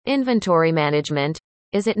Inventory management.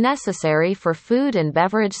 Is it necessary for food and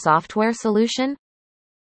beverage software solution?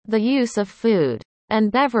 The use of food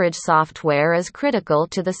and beverage software is critical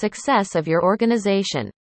to the success of your organization.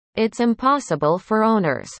 It's impossible for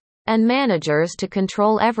owners and managers to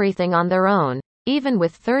control everything on their own, even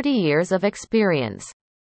with 30 years of experience.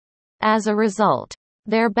 As a result,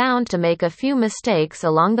 they're bound to make a few mistakes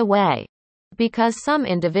along the way. Because some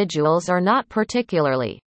individuals are not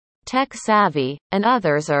particularly tech savvy, and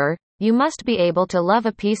others are, you must be able to love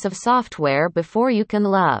a piece of software before you can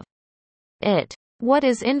love it. What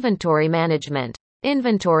is inventory management?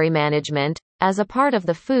 Inventory management, as a part of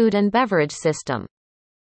the food and beverage system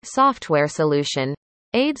software solution,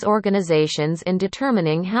 aids organizations in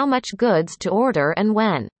determining how much goods to order and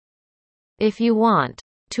when. If you want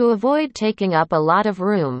to avoid taking up a lot of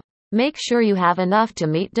room, make sure you have enough to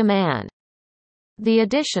meet demand. The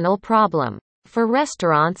additional problem for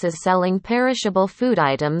restaurants is selling perishable food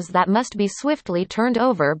items that must be swiftly turned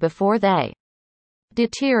over before they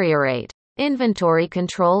deteriorate. Inventory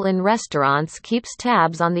control in restaurants keeps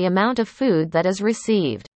tabs on the amount of food that is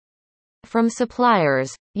received from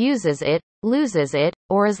suppliers, uses it, loses it,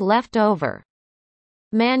 or is left over.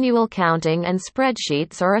 Manual counting and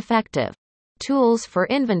spreadsheets are effective tools for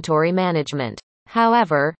inventory management.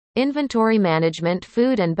 However, inventory management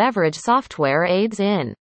food and beverage software aids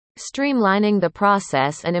in streamlining the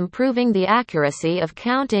process and improving the accuracy of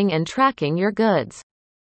counting and tracking your goods.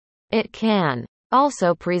 It can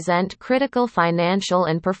also present critical financial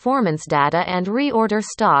and performance data and reorder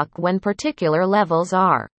stock when particular levels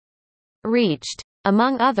are reached,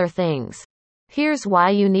 among other things. Here's why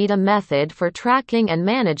you need a method for tracking and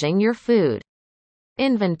managing your food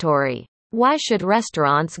inventory. Why should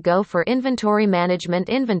restaurants go for inventory management?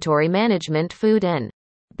 Inventory management food and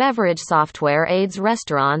beverage software aids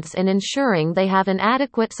restaurants in ensuring they have an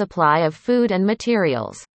adequate supply of food and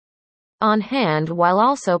materials on hand while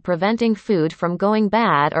also preventing food from going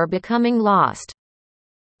bad or becoming lost.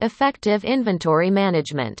 Effective inventory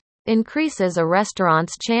management increases a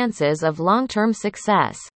restaurant's chances of long-term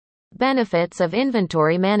success. Benefits of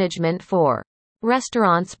inventory management for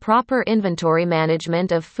restaurants. Proper inventory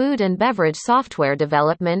management of food and beverage software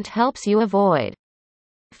development helps you avoid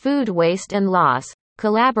food waste and loss,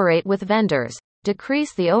 collaborate with vendors,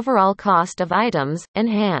 decrease the overall cost of items,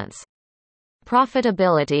 enhance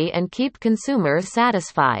profitability and keep consumers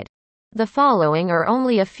satisfied. The following are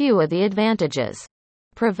only a few of the advantages.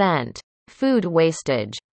 Prevent food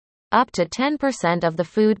wastage. Up to 10% of the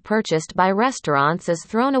food purchased by restaurants is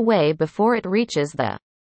thrown away before it reaches the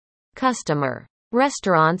customer.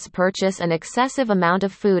 Restaurants purchase an excessive amount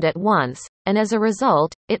of food at once, and as a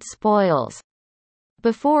result, it spoils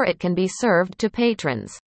before it can be served to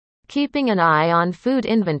patrons. Keeping an eye on food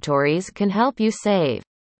inventories can help you save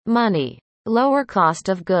money. Lower cost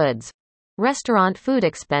of goods. Restaurant food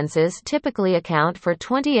expenses typically account for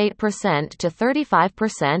 28% to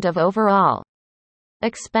 35% of overall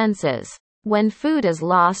expenses. When food is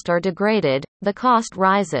lost or degraded, the cost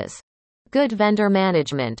rises. Good vendor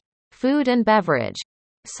management. Food and beverage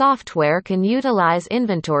software can utilize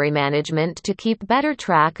inventory management to keep better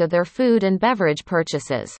track of their food and beverage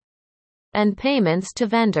purchases and payments to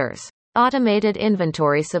vendors. Automated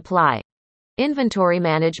inventory supply. Inventory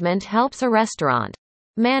management helps a restaurant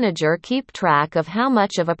manager keep track of how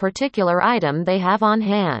much of a particular item they have on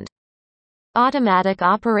hand. Automatic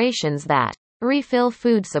operations that refill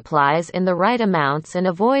food supplies in the right amounts and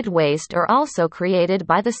avoid waste are also created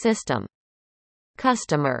by the system.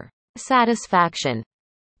 Customer satisfaction.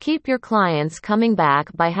 Keep your clients coming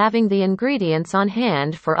back by having the ingredients on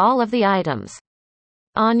hand for all of the items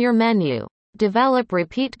on your menu. Develop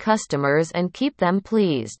repeat customers and keep them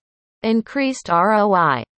pleased. Increased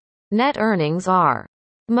ROI. Net earnings are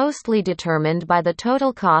mostly determined by the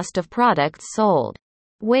total cost of products sold.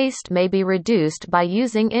 Waste may be reduced by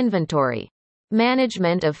using inventory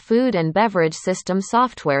management of food and beverage system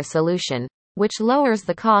software solution, which lowers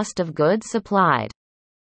the cost of goods supplied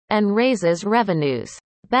and raises revenues.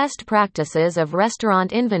 Best practices of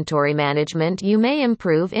restaurant inventory management. You may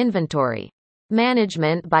improve inventory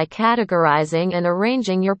management by categorizing and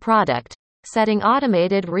arranging your product, setting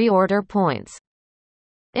automated reorder points,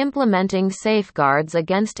 implementing safeguards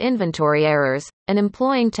against inventory errors, and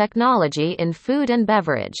employing technology in food and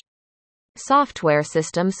beverage software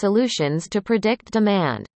system solutions to predict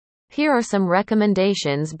demand. Here are some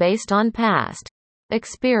recommendations based on past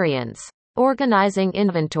experience. Organizing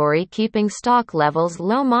inventory, keeping stock levels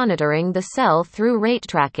low, monitoring the sell-through rate,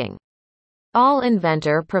 tracking all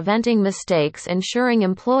inventory, preventing mistakes, ensuring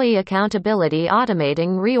employee accountability,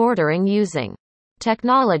 automating reordering using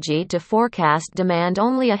technology to forecast demand.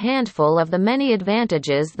 Only a handful of the many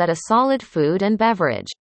advantages that a solid food and beverage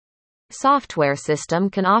software system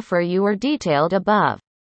can offer you are detailed above.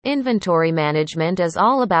 Inventory management is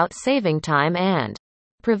all about saving time and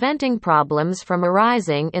preventing problems from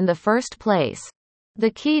arising in the first place.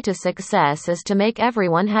 The key to success is to make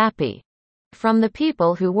everyone happy. From the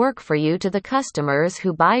people who work for you to the customers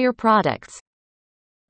who buy your products.